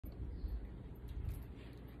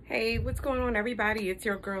Hey, what's going on, everybody? It's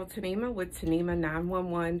your girl Tanima with Tanima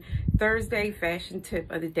 911 Thursday fashion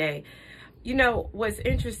tip of the day. You know, what's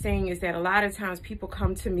interesting is that a lot of times people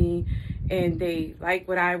come to me and they like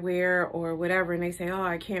what I wear or whatever, and they say, oh,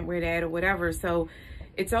 I can't wear that or whatever. So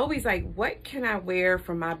it's always like, what can I wear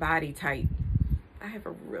for my body type? I have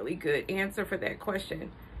a really good answer for that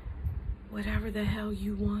question. Whatever the hell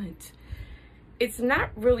you want. It's not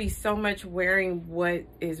really so much wearing what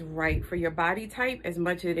is right for your body type as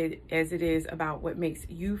much as it is about what makes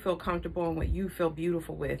you feel comfortable and what you feel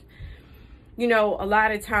beautiful with. You know, a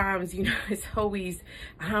lot of times, it's always,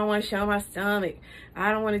 I don't want to show my stomach.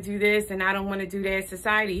 I don't want to do this and I don't want to do that.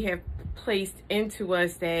 Society have placed into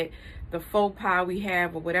us that the faux pas we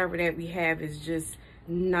have or whatever that we have is just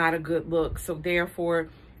not a good look. So therefore,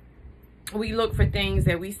 we look for things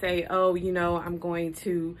that we say, oh, I'm going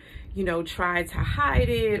to, try to hide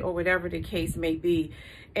it or whatever the case may be.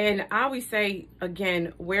 And I always say,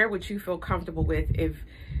 again, wear what you feel comfortable with. If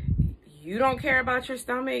you don't care about your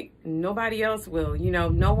stomach, nobody else will.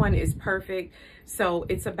 No one is perfect. So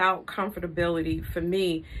it's about comfortability. For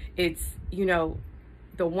me, it's,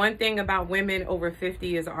 the one thing about women over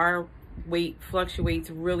 50 is our weight fluctuates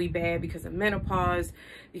really bad because of menopause,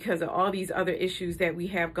 because of all these other issues that we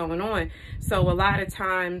have going on. So a lot of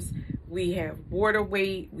times we have border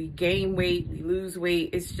weight, we gain weight, we lose weight.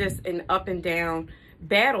 It's just an up and down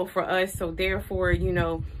battle for us. So therefore,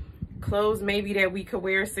 clothes maybe that we could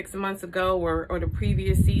wear 6 months ago or the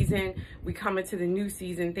previous season, we come into the new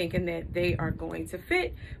season thinking that they are going to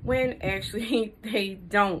fit when actually they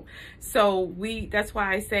don't. So that's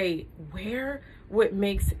why I say wear what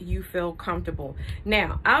makes you feel comfortable.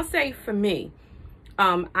 Now, I'll say for me,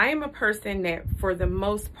 I am a person that for the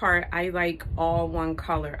most part, I like all one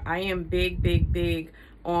color. I am big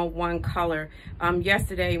on one color.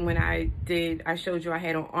 Yesterday when I showed you I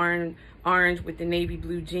had on orange with the navy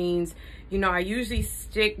blue jeans. I usually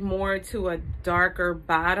stick more to a darker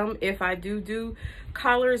bottom if I do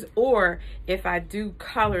colors, or if I do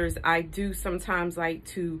colors, I do sometimes like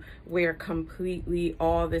to wear completely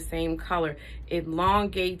all the same color. It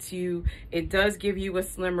elongates you. It does give you a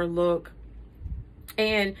slimmer look.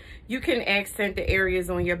 And you can accent the areas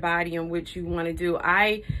on your body in which you want to do.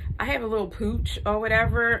 I have a little pooch or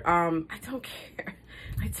whatever. I don't care.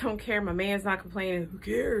 I don't care. My man's not complaining. Who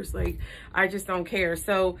cares? Like, I just don't care.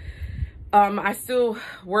 So I still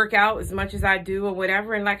work out as much as I do or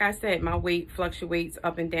whatever. And like I said, my weight fluctuates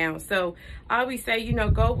up and down. So I always say,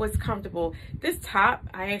 go what's comfortable. This top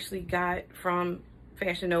I actually got from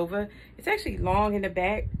Fashion Nova. It's actually long in the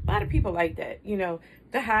back. A lot of people like that,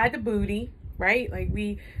 to hide the booty. Right? Like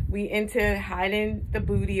we into hiding the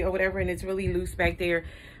booty or whatever, and it's really loose back there.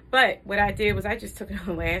 But what I did was I just took an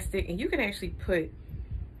elastic, and you can actually put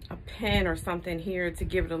a pin or something here to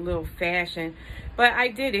give it a little fashion. But I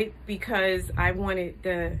did it because I wanted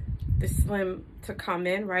the slim to come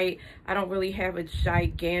in, right? I don't really have a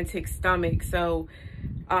gigantic stomach, so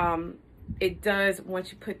it does,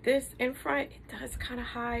 once you put this in front, it does kind of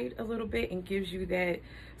hide a little bit and gives you that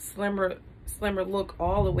slimmer look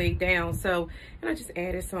all the way down. So, and I just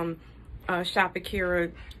added some Shop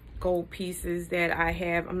Akira gold pieces that I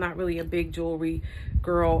have. I'm not really a big jewelry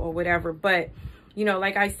girl or whatever, but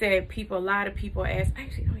like I said, a lot of people ask, I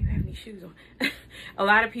actually don't even have any shoes on. A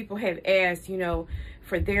lot of people have asked,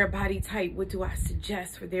 for their body type, what do I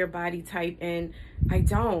suggest for their body type? And I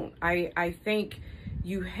don't. I think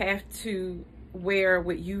you have to wear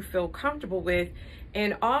what you feel comfortable with.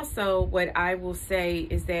 And also what I will say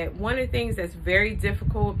is that one of the things that's very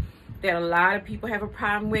difficult that a lot of people have a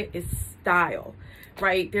problem with is style,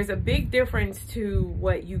 right? There's a big difference to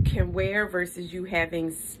what you can wear versus you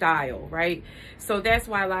having style, right? So that's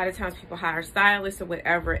why a lot of times people hire stylists or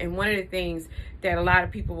whatever. And one of the things that a lot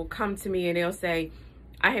of people will come to me and they'll say,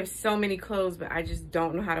 I have so many clothes, but I just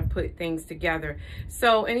don't know how to put things together.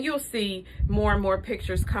 So, and you'll see more and more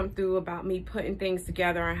pictures come through about me putting things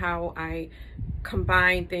together and how I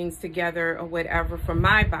combine things together or whatever for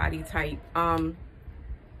my body type.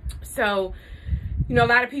 So, a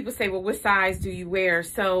lot of people say, well, what size do you wear?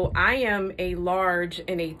 So I am a large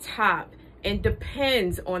in a top, and it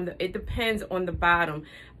depends on the bottom.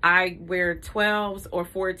 I wear 12s or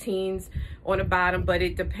 14s on the bottom, but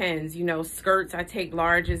it depends. Skirts, I take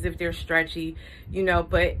larges if they're stretchy,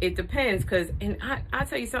 but it depends. And I'll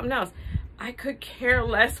tell you something else. I could care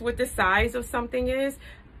less what the size of something is.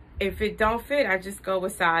 If it don't fit, I just go a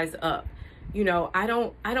size up. I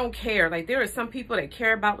don't care. Like, there are some people that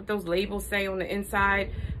care about what those labels say on the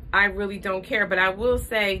inside. I really don't care. But I will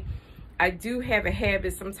say, I do have a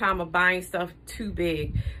habit sometimes of buying stuff too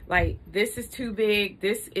big. Like, this is too big.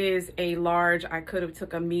 This is a large. I could have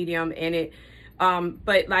took a medium in it.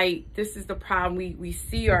 But like, this is the problem. We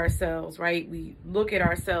see ourselves, right? We look at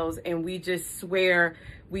ourselves and we just swear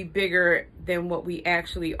we bigger than what we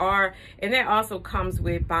actually are. And that also comes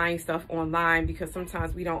with buying stuff online, because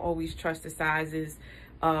sometimes we don't always trust the sizes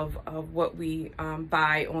of what we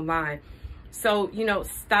buy online. So, you know,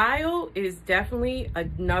 style is definitely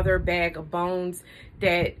another bag of bones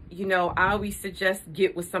that, you know, I always suggest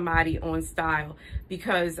get with somebody on style,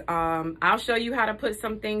 because I'll show you how to put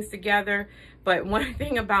some things together. But one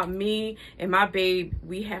thing about me and my babe,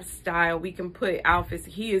 we have style. We can put outfits.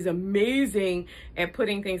 He is amazing at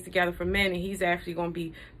putting things together for men, and he's actually going to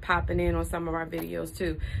be popping in on some of our videos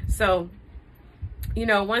too. So, you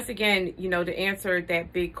know, once again, you know, to answer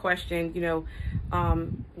that big question, you know,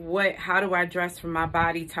 how do I dress for my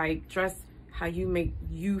body type? Dress how you make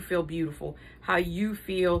you feel beautiful, how you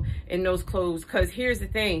feel in those clothes. Because here's the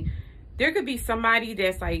thing, there could be somebody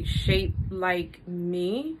that's like shaped like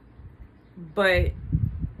me, but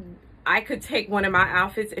I could take one of my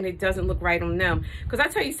outfits and it doesn't look right on them. Because I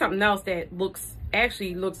tell you something else that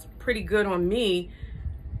actually looks pretty good on me,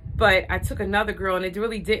 but I took another girl and it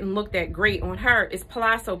really didn't look that great on her, is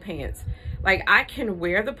palazzo pants. Like, I can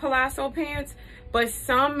wear the palazzo pants, but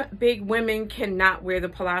some big women cannot wear the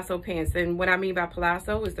palazzo pants. And what I mean by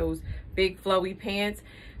palazzo is those big flowy pants.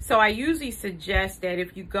 So I usually suggest that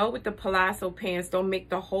if you go with the palazzo pants, don't make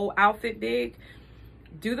the whole outfit big.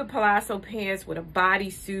 Do the palazzo pants with a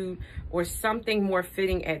bodysuit or something more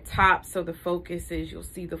fitting at top, so the focus is you'll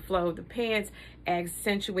see the flow of the pants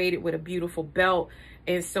accentuated with a beautiful belt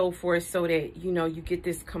and so forth, so that, you know, you get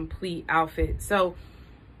this complete outfit. So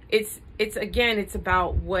it's again, it's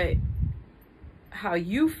about how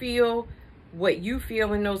you feel, what you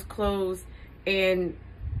feel in those clothes. And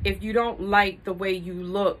if you don't like the way you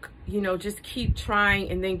look, you know, just keep trying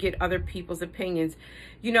and then get other people's opinions,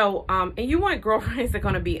 you know. And you want girlfriends that are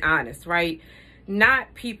going to be honest, right?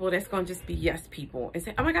 Not people that's going to just be yes people and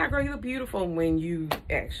say, oh my God, girl, you look beautiful, when you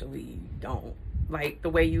actually don't like the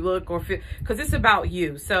way you look or feel, because it's about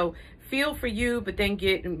you. So feel for you, but then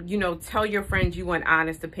you know, tell your friends you want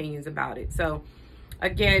honest opinions about it. So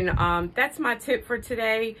again, that's my tip for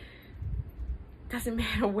today. Doesn't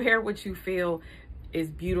matter what you feel is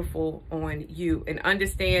beautiful on you, and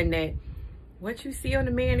understand that what you see on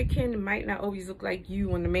the mannequin might not always look like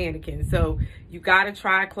you on the mannequin. So you got to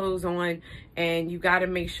try clothes on, and you got to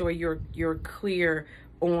make sure you're clear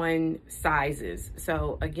on sizes.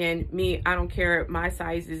 So again, me, I don't care. My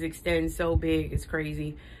sizes extend so big, it's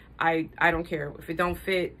crazy. I don't care. If it don't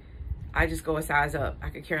fit, I just go a size up.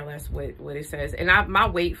 I could care less what it says. And my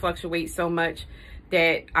weight fluctuates so much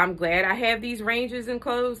that I'm glad I have these ranges in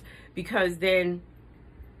clothes, because then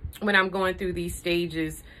when I'm going through these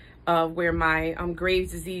stages of where my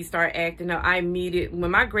Graves' disease start acting up,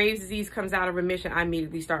 when my Graves' disease comes out of remission, I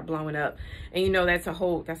immediately start blowing up. And you know, that's a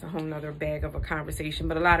whole nother bag of a conversation.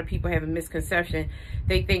 But a lot of people have a misconception.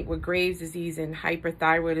 They think with Graves' disease and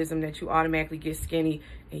hyperthyroidism that you automatically get skinny,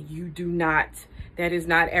 and you do not. That is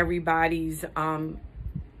not everybody's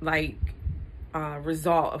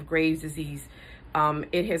result of Graves' disease.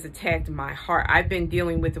 It has attacked my heart. I've been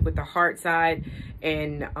dealing with it with the heart side,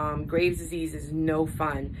 and Graves' disease is no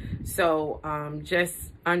fun. So just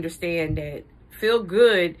understand that. Feel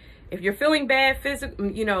good. If you're feeling bad,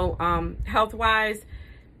 you know, health-wise,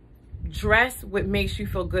 dress what makes you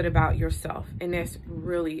feel good about yourself, and that's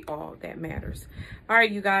really all that matters. All right,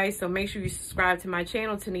 you guys, so make sure you subscribe to my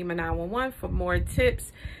channel, Tanima 911, for more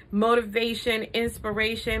tips, motivation,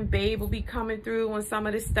 inspiration. Babe will be coming through on some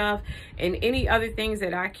of this stuff, and any other things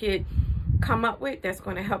that I could come up with that's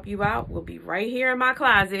going to help you out will be right here in my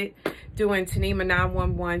closet, doing Tanima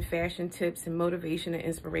 911 fashion tips and motivation and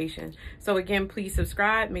inspiration. So again, please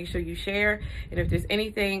subscribe, make sure you share, and if there's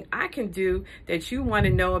anything I can do that you want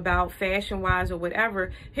to know about fashion wise or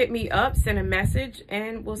whatever, hit me up, send a message,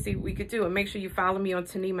 and we'll see what we could do. And make sure you follow me on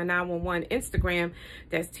Tanima 911 Instagram.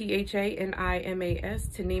 That's THANIMAS,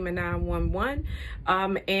 Tanima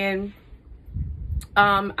 911.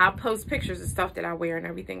 I'll post pictures of stuff that I wear and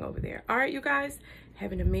everything over there. All right, you guys,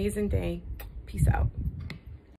 have an amazing day. Peace out.